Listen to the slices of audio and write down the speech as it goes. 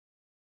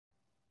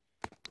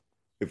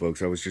Hey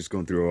folks, I was just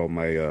going through all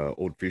my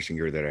old fishing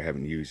gear that I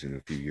haven't used in a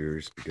few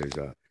years because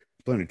I'm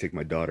planning to take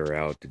my daughter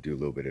out to do a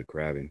little bit of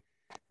crabbing.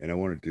 And I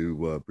wanted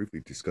to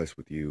briefly discuss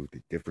with you the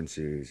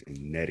differences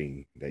in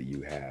netting that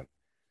you have.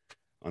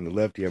 On the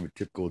left, you have a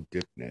typical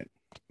dip net.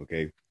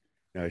 Okay.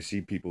 Now I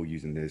see people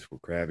using this for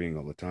crabbing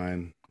all the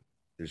time.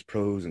 There's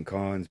pros and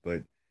cons,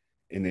 but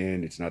in the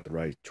end, it's not the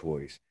right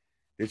choice.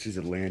 This is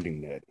a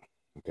landing net.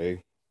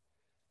 Okay.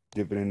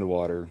 Dip it in the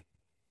water,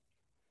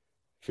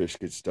 fish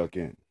get stuck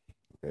in.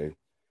 Okay.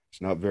 It's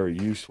not very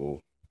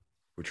useful.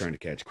 We're trying to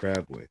catch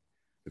crab with.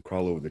 They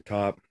crawl over the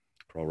top,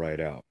 crawl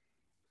right out.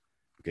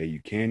 Okay, you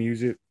can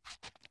use it.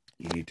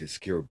 You need to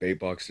secure a bait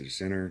box to the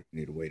center. You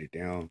need to weight it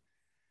down.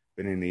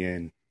 But in the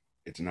end,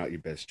 it's not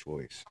your best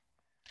choice.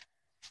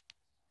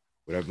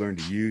 What I've learned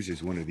to use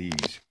is one of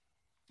these.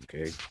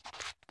 Okay,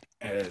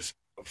 has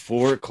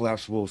four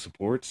collapsible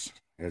supports.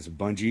 It has a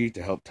bungee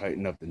to help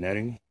tighten up the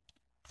netting.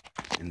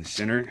 In the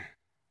center,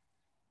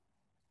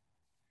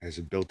 has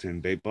a built-in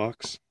bait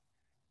box.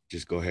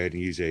 Just go ahead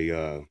and use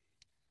a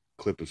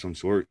clip of some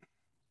sort,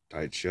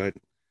 tie it shut.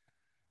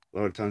 A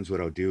lot of times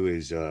what I'll do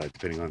is,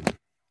 depending on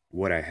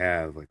what I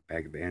have, like a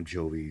bag of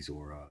anchovies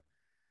or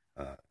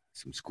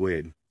some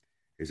squid,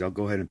 is I'll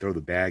go ahead and throw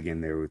the bag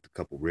in there with a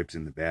couple rips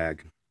in the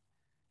bag,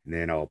 and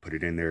then I'll put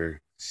it in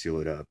there,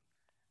 seal it up.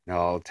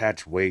 Now I'll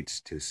attach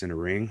weights to the center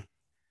ring.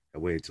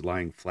 That way it's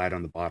lying flat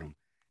on the bottom.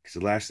 Because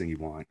the last thing you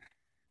want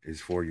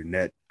is for your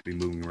net to be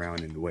moving around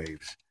in the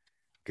waves.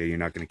 Okay, you're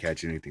not going to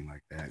catch anything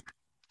like that.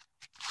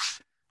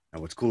 Now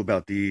what's cool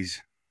about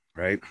these,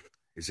 right,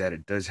 is that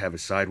it does have a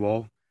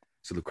sidewall.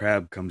 So the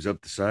crab comes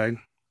up the side,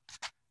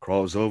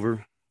 crawls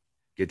over,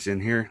 gets in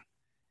here,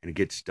 and it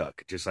gets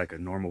stuck, just like a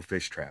normal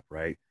fish trap,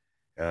 right?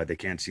 They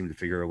can't seem to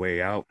figure a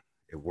way out.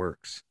 It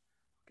works,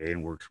 okay,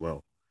 and works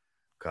well.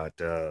 Caught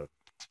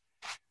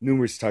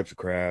numerous types of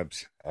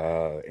crabs,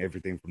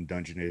 everything from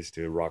Dungeness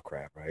to rock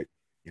crab, right?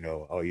 You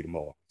know, I'll eat them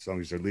all. As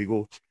long as they're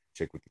legal,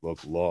 check with the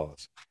local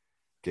laws.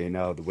 Okay,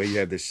 now the way you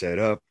have this set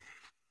up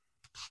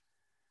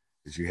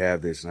is you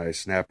have this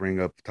nice snap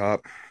ring up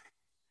top.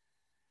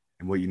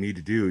 And what you need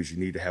to do is you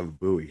need to have a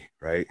buoy,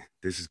 right?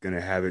 This is going to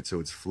have it so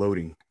it's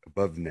floating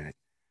above the net.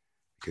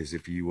 Because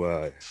if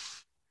you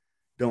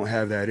don't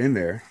have that in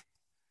there,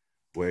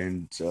 what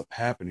ends up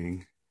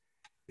happening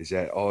is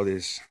that all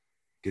this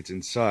gets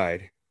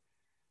inside.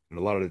 And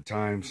a lot of the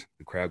times,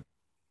 the crab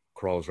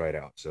crawls right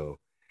out. So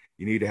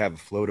you need to have a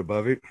float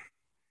above it.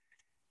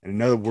 And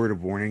another word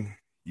of warning,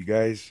 you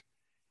guys,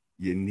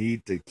 you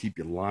need to keep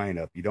your line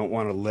up. You don't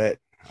want to let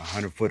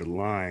 100-foot of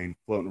line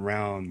floating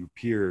around your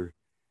pier.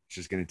 It's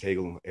just going to take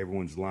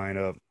everyone's line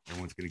up.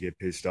 Everyone's going to get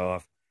pissed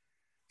off,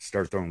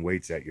 start throwing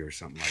weights at you or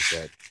something like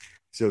that.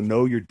 So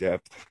know your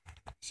depth.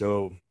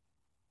 So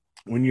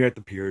when you're at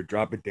the pier,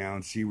 drop it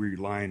down, see where your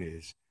line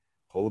is.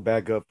 Hold it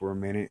back up for a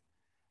minute.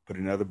 Put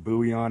another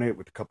buoy on it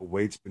with a couple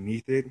weights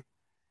beneath it.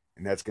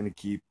 And that's going to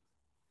keep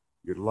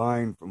your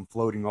line from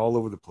floating all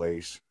over the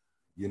place,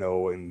 you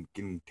know, and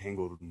getting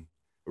tangled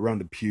around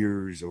the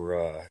piers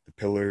or the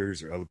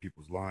pillars or other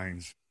people's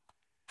lines.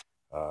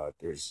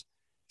 There's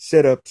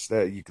setups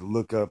that you can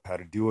look up how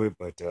to do it,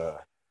 but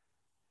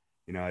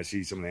you know, I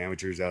see some of the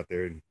amateurs out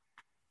there and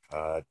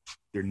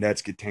their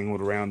nets get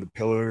tangled around the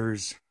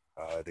pillars,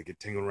 they get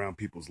tangled around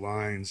people's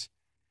lines.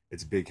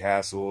 It's a big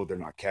hassle. They're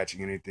not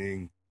catching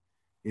anything.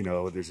 You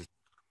know, there's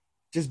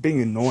just being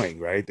annoying,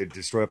 right? They're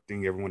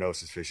disrupting everyone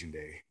else's fishing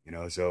day, you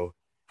know. So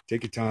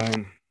take your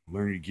time,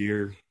 learn your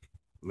gear,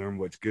 learn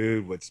what's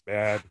good, what's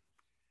bad,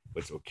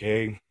 what's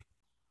okay.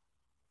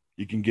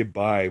 You can get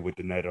by with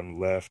the net on the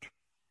left,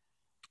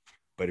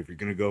 but if you're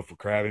going to go for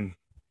crabbing,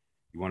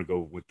 you want to go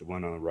with the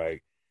one on the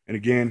right. And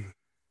again,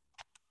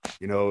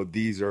 you know,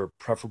 these are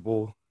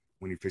preferable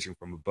when you're fishing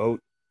from a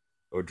boat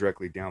or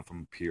directly down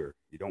from a pier.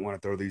 You don't want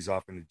to throw these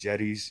off in the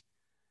jetties.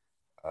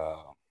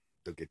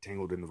 They'll get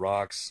tangled in the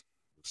rocks,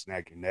 they'll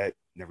snag your net,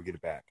 never get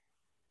it back.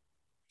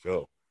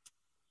 So,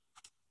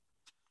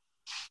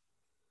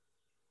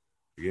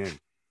 again,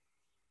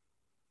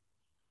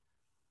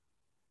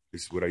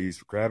 this is what I use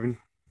for crabbing.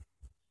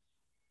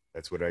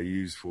 That's what I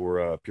use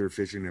for pier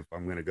fishing if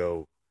I'm going to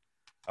go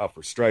out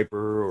for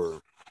striper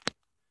or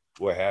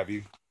what have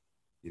you.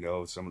 You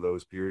know, some of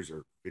those piers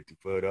are 50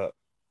 foot up.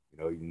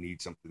 You know, you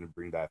need something to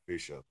bring that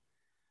fish up.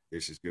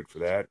 This is good for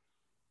that.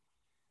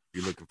 If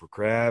you're looking for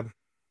crab,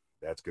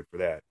 that's good for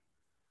that.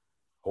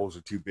 Holes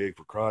are too big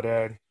for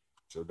crawdad,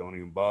 so don't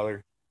even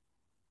bother.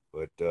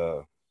 But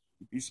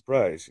you'd be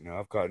surprised. You know,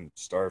 I've caught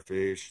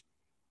starfish,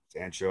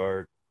 sand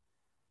shark.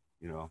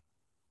 You know,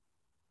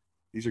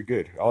 these are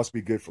good. Also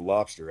be good for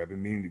lobster. I've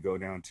been meaning to go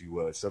down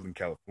to Southern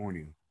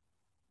California,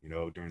 you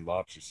know, during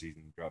lobster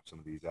season, drop some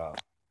of these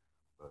out.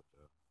 But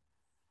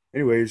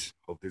anyways,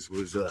 hope this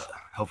was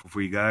helpful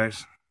for you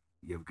guys.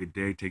 You have a good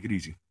day. Take it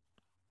easy.